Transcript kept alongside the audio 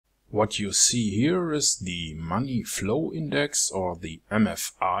What you see here is the money flow index, or the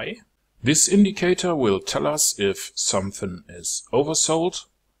MFI. This indicator will tell us if something is oversold.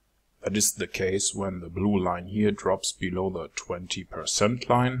 That is the case when the blue line here drops below the 20%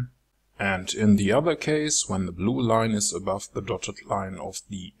 line. And in the other case, when the blue line is above the dotted line of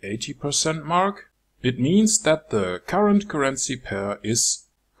the 80% mark, it means that the current currency pair is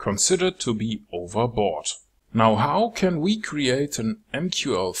considered to be overbought. Now, how can we create an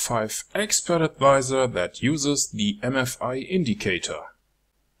MQL5 Expert Advisor that uses the MFI Indicator?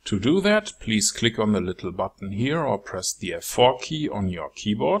 To do that, please click on the little button here or press the F4 key on your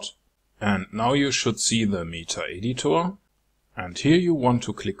keyboard. And now you should see the Meta Editor. And here you want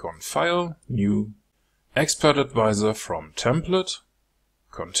to click on File, New, Expert Advisor from Template,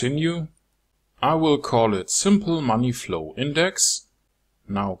 Continue. I will call it Simple Money Flow Index.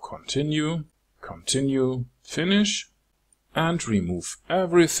 Now Continue, Continue, Finish, and remove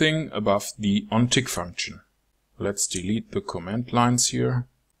everything above the Ontick function. Let's delete the command lines here.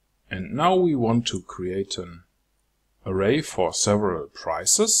 And now we want to create an array for several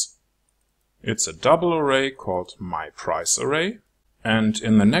prices. It's a double array called myPriceArray. And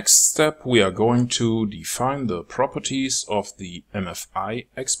in the next step we are going to define the properties of the MFI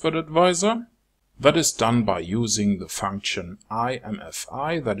Expert Advisor. That is done by using the function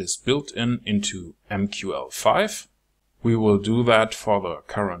iMFI that is built into MQL5. We will do that for the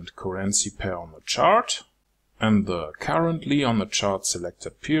current currency pair on the chart and the currently on the chart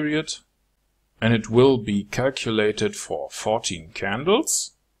selected period. And it will be calculated for 14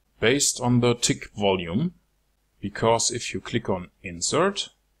 candles based on the tick volume. Because if you click on Insert,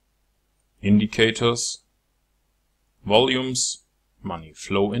 Indicators, Volumes, Money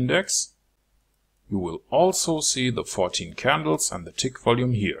Flow Index, you will also see the 14 candles and the tick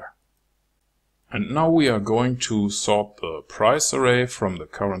volume here. And now we are going to sort the price array from the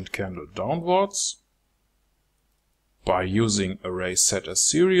current candle downwards by using array set as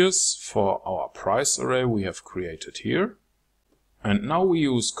series for our price array we have created here. And now we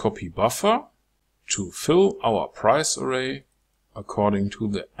use copy buffer to fill our price array according to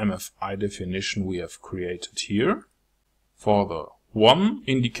the MFI definition we have created here for the one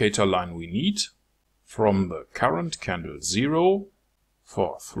indicator line we need from the current candle 0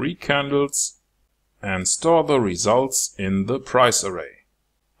 for 3 candles and store the results in the price array.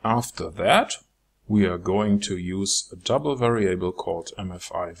 After that, we are going to use a double variable called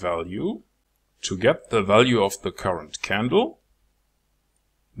MFI value to get the value of the current candle,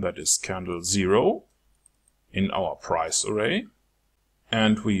 that is candle 0, in our price array.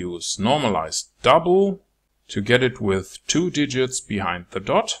 And we use normalized double to get it with 2 digits behind the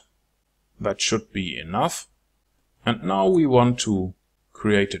dot. That should be enough. And now we want to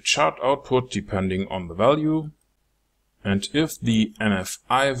create a chart output depending on the value. And if the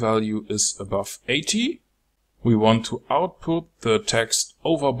MFI value is above 80, we want to output the text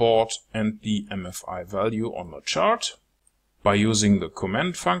overbought and the MFI value on the chart by using the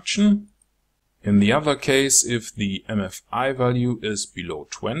comment function. In the other case, if the MFI value is below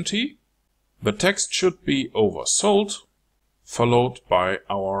 20, the text should be oversold, followed by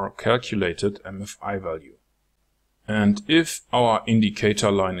our calculated MFI value. And if our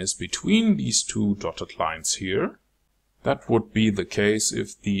indicator line is between these two dotted lines here, that would be the case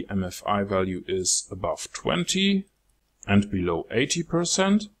if the MFI value is above 20 and below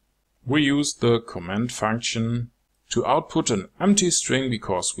 80%. We use the comment function to output an empty string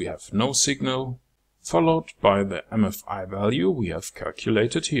because we have no signal, followed by the MFI value we have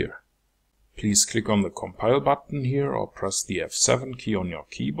calculated here. Please click on the compile button here or press the F7 key on your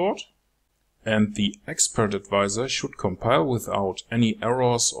keyboard. And the Expert Advisor should compile without any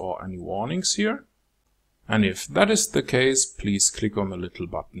errors or any warnings here. And if that is the case, please click on the little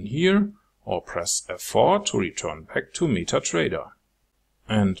button here or press F4 to return back to MetaTrader.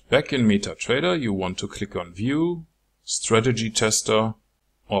 And back in MetaTrader you want to click on View, Strategy Tester,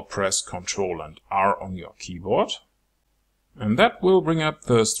 or press Ctrl and R on your keyboard. And that will bring up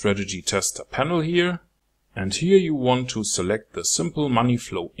the Strategy Tester panel here. And here you want to select the Simple Money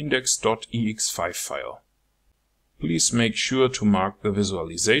Flow Index.ex5 file. Please make sure to mark the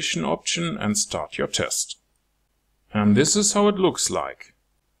visualization option and start your test. And this is how it looks like.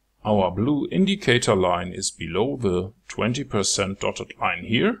 Our blue indicator line is below the 20% dotted line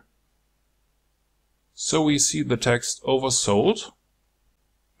here. So we see the text oversold.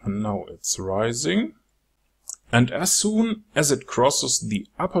 And now it's rising. And as soon as it crosses the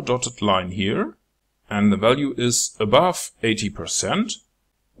upper dotted line here, and the value is above 80%,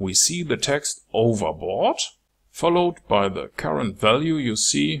 we see the text overbought, followed by the current value you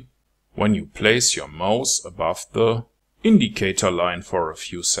see when you place your mouse above the indicator line for a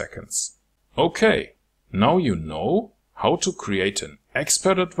few seconds. Okay, now you know how to create an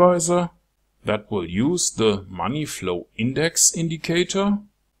expert advisor that will use the money flow index indicator,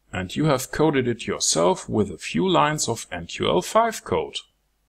 and you have coded it yourself with a few lines of MQL5 code.